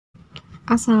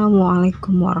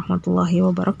Assalamualaikum warahmatullahi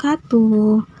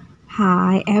wabarakatuh.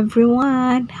 Hi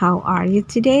everyone, how are you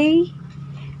today?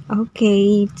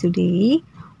 Okay, today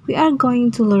we are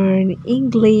going to learn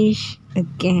English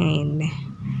again.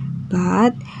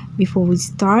 But before we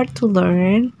start to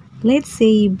learn, let's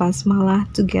say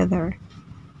basmalah together.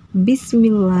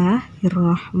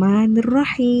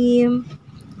 Bismillahirrahmanirrahim.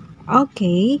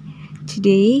 Okay,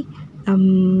 today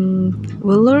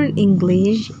we'll learn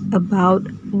English about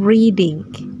reading.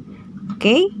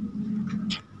 Okay?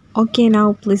 Okay,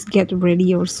 now please get ready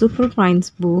your Superminds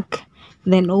book.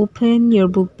 Then open your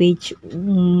book page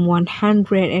 101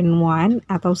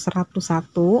 atau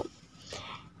 101.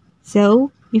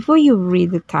 So, before you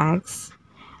read the text,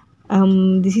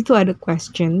 di situ ada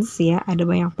questions ya, ada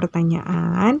banyak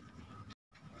pertanyaan.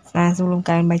 Nah, sebelum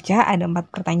kalian baca, ada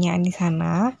 4 pertanyaan di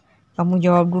sana. Kamu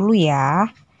jawab dulu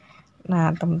ya.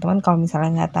 Nah, teman-teman kalau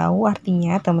misalnya nggak tahu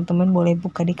artinya, teman-teman boleh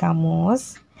buka di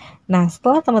kamus. Nah,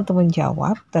 setelah teman-teman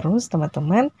jawab, terus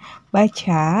teman-teman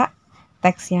baca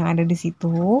teks yang ada di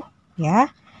situ, ya,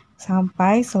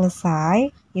 sampai selesai.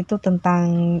 Itu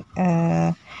tentang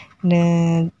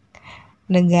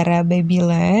negara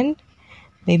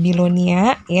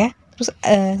Babilonia, ya. Terus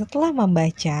setelah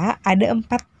membaca, ada 4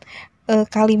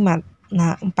 kalimat.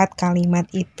 Nah, 4 kalimat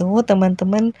itu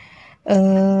teman-teman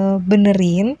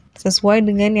benerin sesuai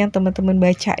dengan yang teman-teman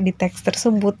baca di teks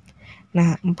tersebut.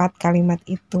 Nah, 4 kalimat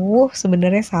itu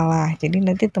sebenarnya salah. Jadi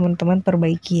nanti teman-teman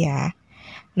perbaiki ya.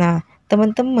 Nah,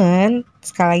 teman-teman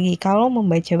sekali lagi kalau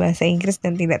membaca bahasa Inggris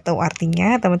dan tidak tahu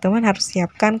artinya, teman-teman harus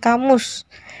siapkan kamus.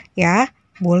 Ya,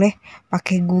 boleh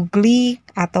pakai Googly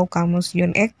atau kamus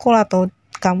John Ecole atau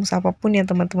kamus apapun yang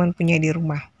teman-teman punya di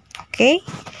rumah. Oke?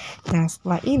 Nah,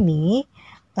 setelah ini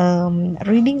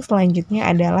reading selanjutnya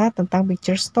adalah tentang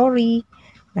picture story.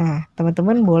 Nah,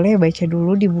 teman-teman boleh baca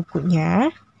dulu di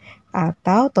bukunya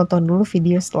atau tonton dulu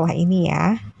video setelah ini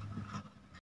ya.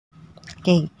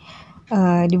 Oke,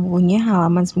 di bukunya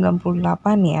halaman 98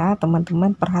 ya,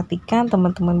 teman-teman perhatikan,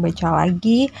 teman-teman baca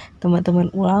lagi,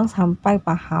 teman-teman ulang sampai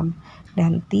paham.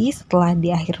 Nanti setelah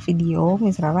di akhir video,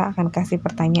 Miss Rara akan kasih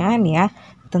pertanyaan ya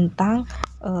tentang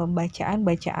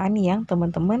bacaan-bacaan yang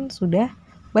teman-teman sudah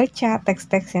baca,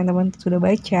 teks-teks yang teman-teman sudah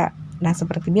baca. Nah,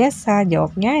 seperti biasa,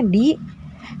 jawabnya di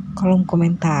kolom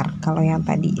komentar. Kalau yang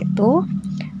tadi itu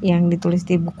yang ditulis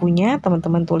di bukunya,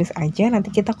 teman-teman tulis aja,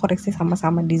 nanti kita koreksi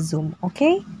sama-sama di Zoom,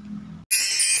 oke?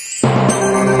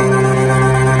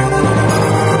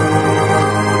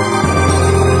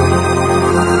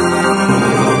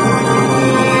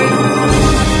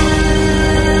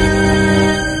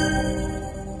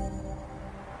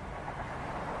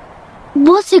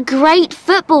 What a great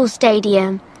football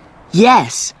stadium!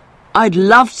 Yes, I'd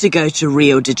love to go to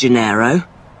Rio de Janeiro.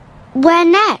 Where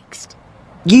next?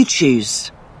 You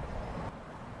choose.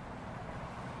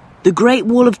 The Great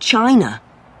Wall of China.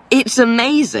 It's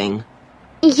amazing.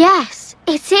 Yes,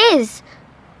 it is.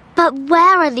 But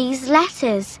where are these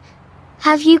letters?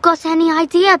 Have you got any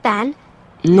idea, Ben?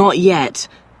 Not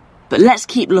yet, but let's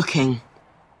keep looking.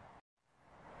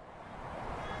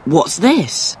 What's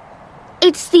this?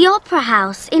 It's the Opera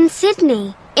House in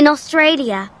Sydney, in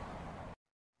Australia.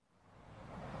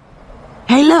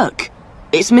 Hey, look.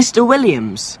 It's Mr.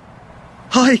 Williams.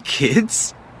 Hi,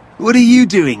 kids. What are you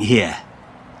doing here?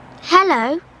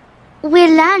 Hello.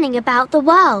 We're learning about the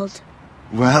world.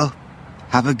 Well,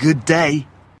 have a good day.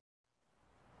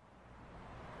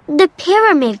 The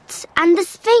pyramids and the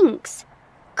Sphinx.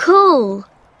 Cool.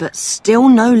 But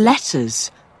still no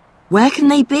letters. Where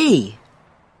can they be?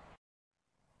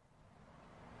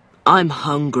 I'm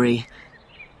hungry.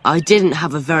 I didn't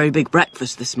have a very big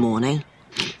breakfast this morning.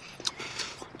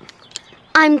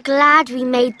 I'm glad we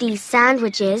made these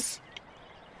sandwiches.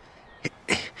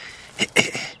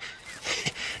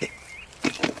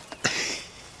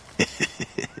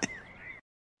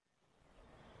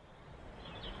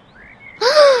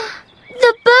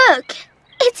 The book!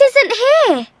 It isn't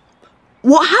here!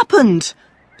 What happened?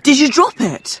 Did you drop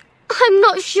it? I'm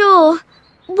not sure.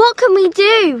 What can we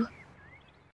do?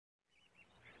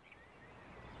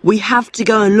 We have to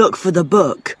go and look for the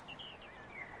book.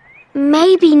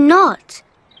 Maybe not.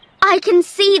 I can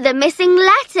see the missing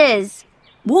letters.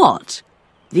 What?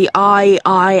 The I,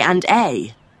 and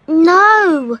A?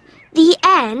 No, the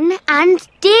N and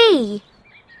D.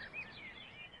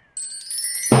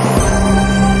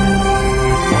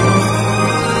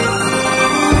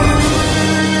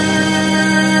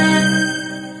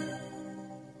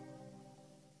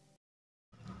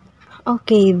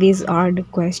 Okay, these are the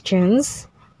questions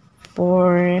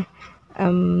for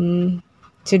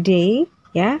today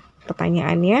ya,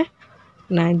 pertanyaannya.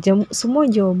 Nah, semua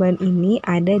jawaban ini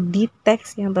ada di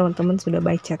teks yang teman-teman sudah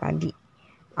baca tadi.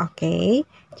 Oke,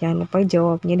 jangan lupa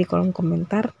jawabnya di kolom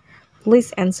komentar.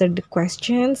 Please answer the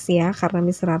questions ya, karena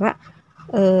Miss Rara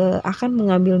akan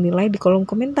mengambil nilai di kolom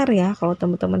komentar ya. Kalau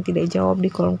teman-teman tidak jawab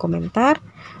di kolom komentar,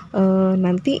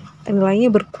 nanti nilainya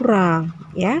berkurang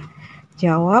ya.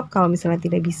 Jawab, kalau misalnya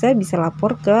tidak bisa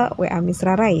lapor ke WA Miss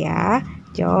Rara ya.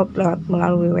 Jawab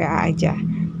melalui WA aja.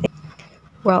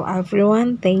 Well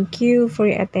everyone, thank you for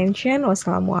your attention.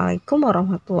 Wassalamualaikum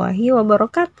warahmatullahi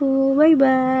wabarakatuh. Bye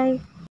bye.